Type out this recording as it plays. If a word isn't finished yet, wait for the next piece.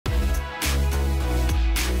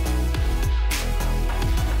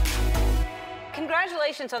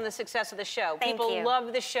congratulations on the success of the show. Thank you. People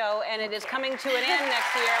love the show, and it is coming to an end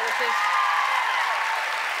next year, which is...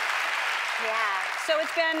 Yeah. So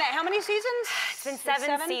it's been how many seasons? It's been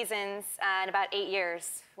seven seasons and about 8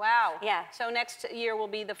 years. Wow. Yeah. So next year will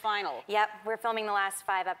be the final. Yep, we're filming the last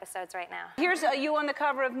 5 episodes right now. Here's you on the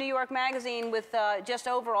cover of New York Magazine with just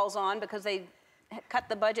overalls on because they cut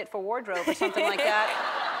the budget for wardrobe or something like that.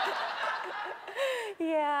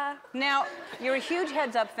 Yeah. Now, you're a huge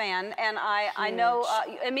Heads Up fan, and I know,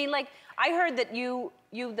 I mean, like, I heard that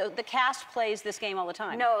the cast plays this game all the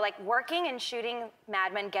time. No, like, working and shooting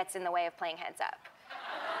Mad Men gets in the way of playing Heads Up.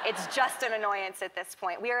 It's just an annoyance at this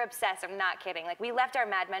point. We are obsessed, I'm not kidding. Like, we left our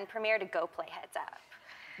Mad Men premiere to go play Heads Up.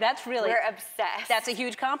 That's really... We're obsessed. That's a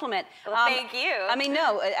huge compliment. Well, thank you. I mean,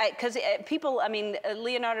 no, because people, I mean,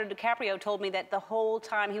 Leonardo DiCaprio told me that the whole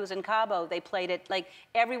time he was in Cabo, they played it, like,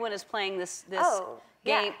 everyone is playing this game.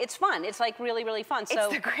 Yeah. It's fun. It's, like, really, really fun. So,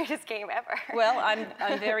 it's the greatest game ever. Well,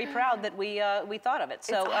 I'm very proud that we thought of it.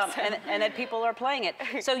 So, it's awesome. And that people are playing it.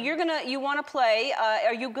 So you want to play,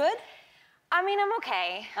 are you good? I mean, I'm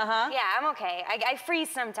okay. Yeah, I'm okay. I freeze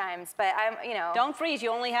sometimes, but I'm, you know. Don't freeze.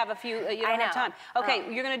 You only have a few. You don't have time. Okay,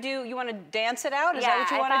 you're gonna do. You want to dance it out? Is that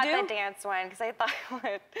what you want to do? Yeah, I thought the dance one because I thought it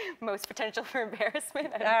had most potential for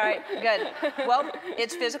embarrassment. All right, good. Well,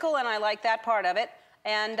 it's physical, and I like that part of it.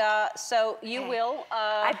 And so you will.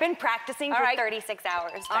 I've been practicing for 36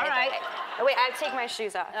 hours. All right. Oh, wait, I have to take my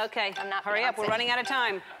shoes off. Okay. I'm not. Hurry up. We're running out of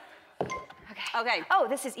time. Okay. Okay. Oh,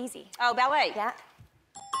 this is easy. Oh, ballet. Yeah.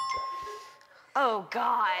 Oh,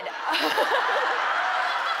 God.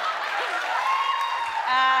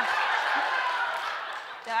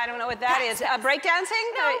 I don't know what that is.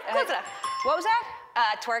 Breakdancing? No, close enough. What was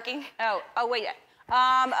that? Twerking. Oh, wait.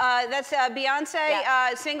 That's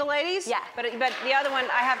Beyonce, Single Ladies? Yeah. But the other one,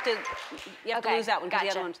 you have to lose that one because the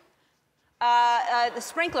other one's... the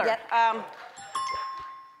sprinkler. Yep.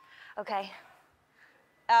 Okay.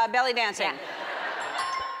 Belly dancing. Yeah.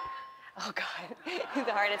 Oh, God.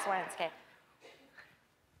 The hardest ones. Okay.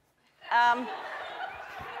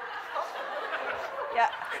 Yeah.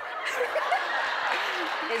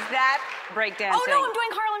 Is that breakdancing? Oh, no, I'm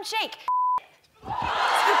doing Harlem Shake.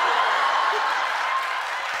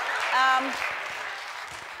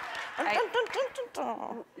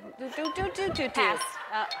 Pass.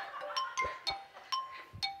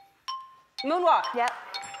 Moonwalk. Yep.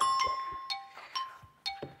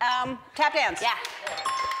 Tap dance. Yeah.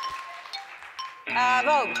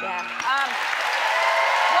 Vogue. Yeah.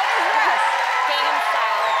 What was this? Gangnam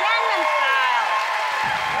Style. Gangnam Style.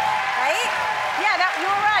 Right? Yeah, you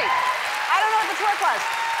were right. I don't know what the twerk was.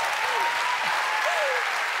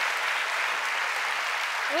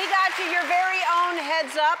 We got you your very own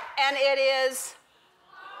Heads Up, and it is...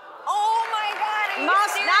 Oh, my God. Are you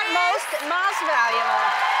serious? Not most, most valuable.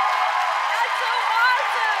 That's so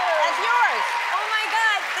awesome. That's yours. Oh, my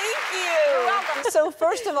God. Thank you. You're welcome. So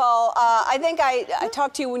first of all, I think I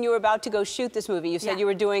talked to you when you were about to go shoot this movie. You said you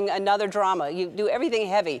were doing another drama. You do everything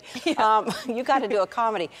heavy. Yeah. You got to do a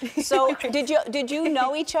comedy. So did you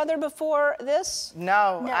know each other before this?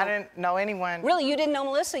 No, I didn't know anyone. Really, you didn't know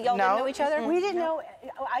Melissa? Y'all didn't know each other? We didn't know.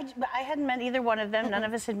 I hadn't met either one of them. None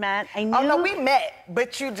of us had met. I knew. Oh no, we met,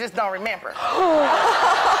 but you just don't remember.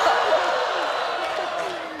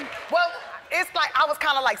 Well, it's like I was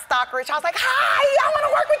kind of like stalkerish. I was like, "Hi, I want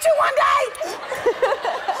to work with you one day."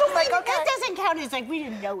 I was like, "Okay." That doesn't count as like we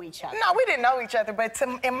didn't know each other. No, we didn't know each other, but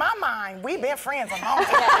in my mind, we've been friends a long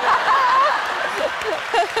time.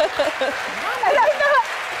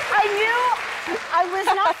 I knew I was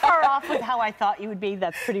not far off with how I thought you would be.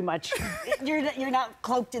 That's pretty much. You're not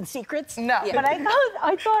cloaked in secrets. No. Yeah. But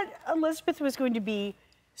I thought Elisabeth was going to be.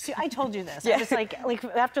 See, I told you this. Yeah. I was like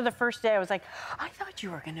after the first day, I was like, I thought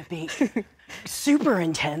you were going to be super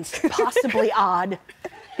intense, possibly odd.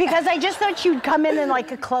 Because I just thought you'd come in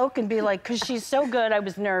like a cloak and be like, because she's so good, I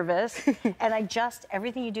was nervous. And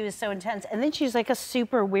everything you do is so intense. And then she's like a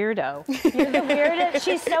super weirdo. You're the weirdest.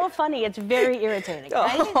 She's so funny. It's very irritating,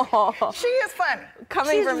 right? Oh. She is funny.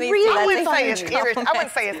 She's from me, really I wouldn't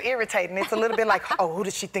say it's irritating. It's a little bit like, oh, who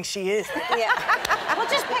does she think she is? Yeah. Well,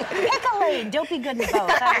 just pick a lane. Don't be good in both.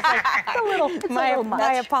 I was like, it's a little much.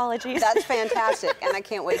 My apologies. That's fantastic. And I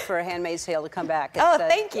can't wait for A Handmaid's Tale to come back. Oh,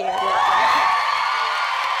 thank you.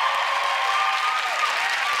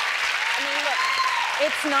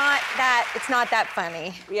 It's not that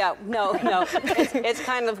funny. Yeah, no. It's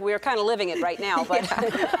kind of, we're kind of living it right now, but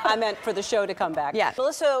I meant for the show to come back. Yeah.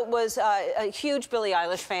 Melissa was a huge Billie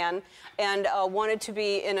Eilish fan and wanted to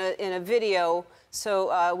be in a video,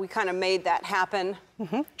 so we kind of made that happen.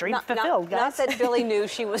 Dream fulfilled, guys. Not that Billie knew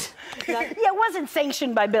she was... Yeah, it wasn't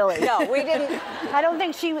sanctioned by Billie. No, we didn't... I don't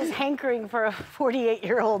think she was hankering for a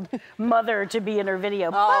 48-year-old mother to be in her video.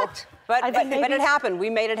 Oh, but maybe... it happened. We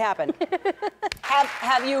made it happen.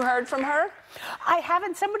 Have you heard from her? I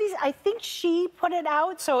haven't. I think she put it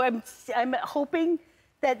out, so I'm hoping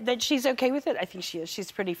that she's okay with it. I think she is.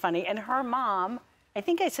 She's pretty funny. And her mom,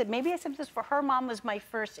 maybe I said this, for her mom was my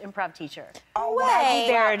first improv teacher. Oh, Maggie way.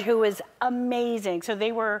 Baird, who was amazing. So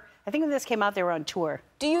they were, I think when this came out, they were on tour.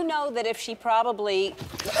 Do you know that if she probably...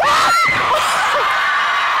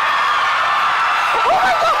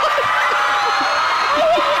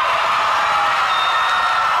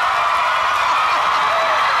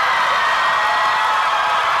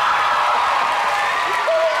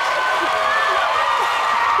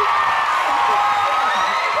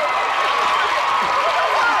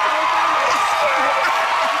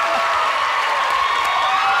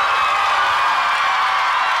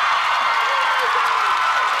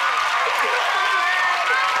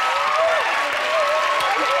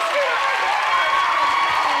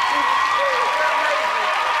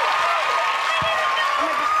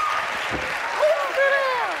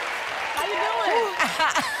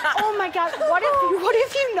 Oh my God! What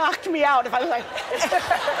if you knocked me out? If I was like,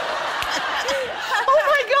 oh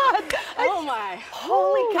my God! Oh my!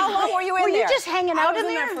 Holy cow! How long were you in there? Were you just hanging out in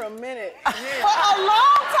there? For a minute. For a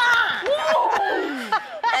long time.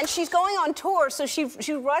 And she's going on tour, so she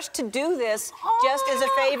rushed to do this just as a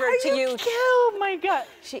favor to you. Oh my God!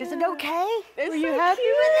 Is it okay? Were you happy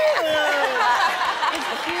with it?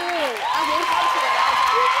 It's cute. I woke up to it.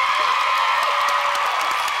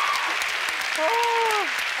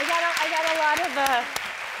 I got a lot of.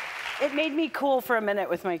 It made me cool for a minute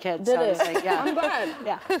with my kids. Did so I was it? like, yeah. I'm glad.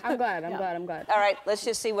 Yeah. I'm glad. I'm glad. All right, let's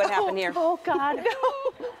just see what happened here. Oh God!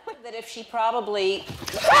 That if she probably...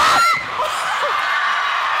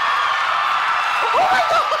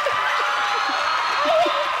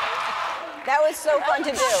 That was so fun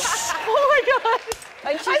to do. Oh my God!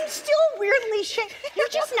 And she's- I'm still weirdly shaken. You're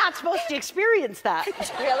just not supposed to experience that.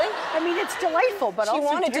 Really? I mean, it's delightful, but She also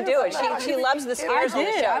wanted to do it. terrifying. She loves the I scares on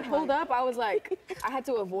the did. I show. pulled up. I was like, I had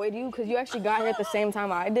to avoid you because you actually got here at the same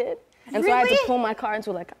time I did. And so I had to Really? pull my car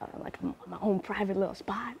into like my own private little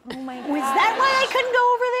spot. Oh my God. Was that why I couldn't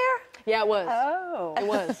go over there? Yeah, it was. Oh. It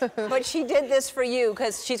was. But she did this for you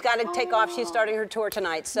because she's got to take off. She's starting her tour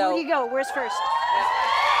tonight. So Where do you go? Where's first?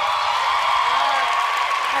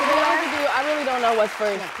 I really don't know what's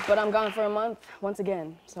first, but I'm gone for a month once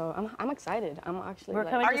again. So I'm excited. I'm actually. We're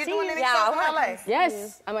like- coming Are to you see doing you. any stuff in LA?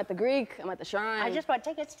 Yes, I'm at the Greek. I'm at the Shrine. I just bought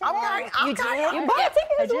tickets to Okay, that. okay. You Yeah. buy tickets.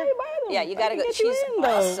 I did. Where you buy them? yeah, you got to go. Get you She's in, though.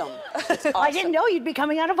 awesome. She's awesome. I didn't know you'd be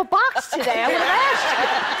coming out of a box today. I would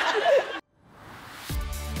have asked you.